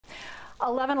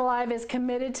11 Alive is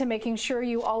committed to making sure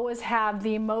you always have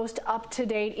the most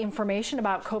up-to-date information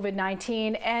about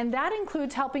COVID-19, and that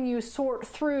includes helping you sort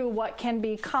through what can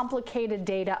be complicated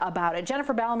data about it.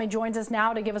 Jennifer Bellamy joins us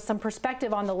now to give us some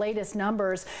perspective on the latest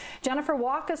numbers. Jennifer,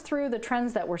 walk us through the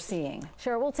trends that we're seeing.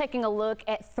 Sure, we're taking a look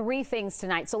at three things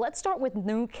tonight. So let's start with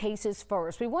new cases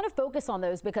first. We want to focus on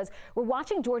those because we're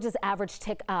watching Georgia's average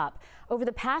tick up. Over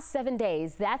the past 7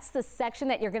 days, that's the section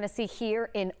that you're going to see here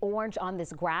in orange on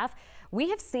this graph. We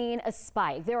have seen a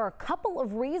spike. There are a couple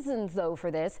of reasons, though,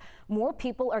 for this. More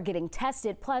people are getting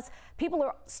tested, plus people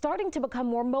are starting to become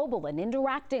more mobile and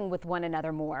interacting with one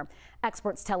another more.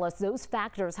 Experts tell us those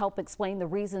factors help explain the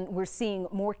reason we're seeing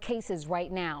more cases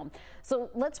right now. So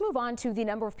let's move on to the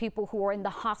number of people who are in the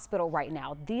hospital right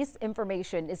now. This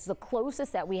information is the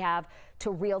closest that we have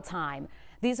to real time.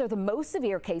 These are the most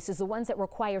severe cases, the ones that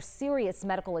require serious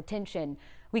medical attention.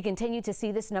 We continue to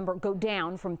see this number go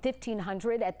down from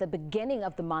 1,500 at the beginning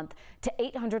of the month to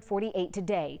 848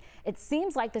 today. It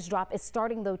seems like this drop is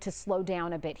starting, though, to slow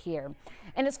down a bit here.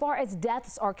 And as far as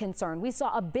deaths are concerned, we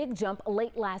saw a big jump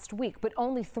late last week, but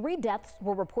only 3 deaths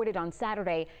were reported on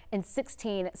Saturday and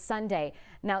 16 Sunday.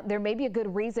 Now, there may be a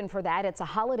good reason for that. It's a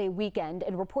holiday weekend,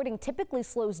 and reporting typically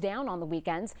slows down on the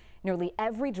weekends. Nearly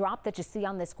every drop that you see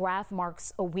on this graph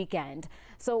marks a weekend.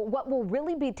 So what we'll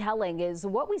really be telling is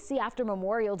what we see after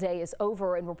Memorial Day is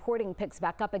over and reporting picks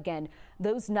back up again.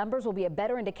 Those numbers will be a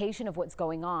better indication of what's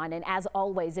going on. And as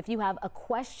always, if you have a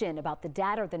question about the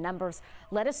data or the numbers,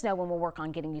 let us know and we'll work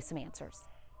on getting you some answers.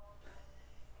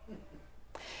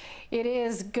 It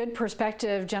is good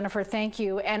perspective, Jennifer. Thank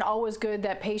you. And always good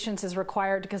that patience is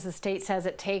required because the state says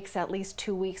it takes at least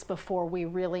 2 weeks before we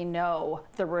really know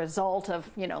the result of,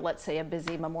 let's say a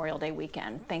busy Memorial Day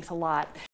weekend. Thanks a lot.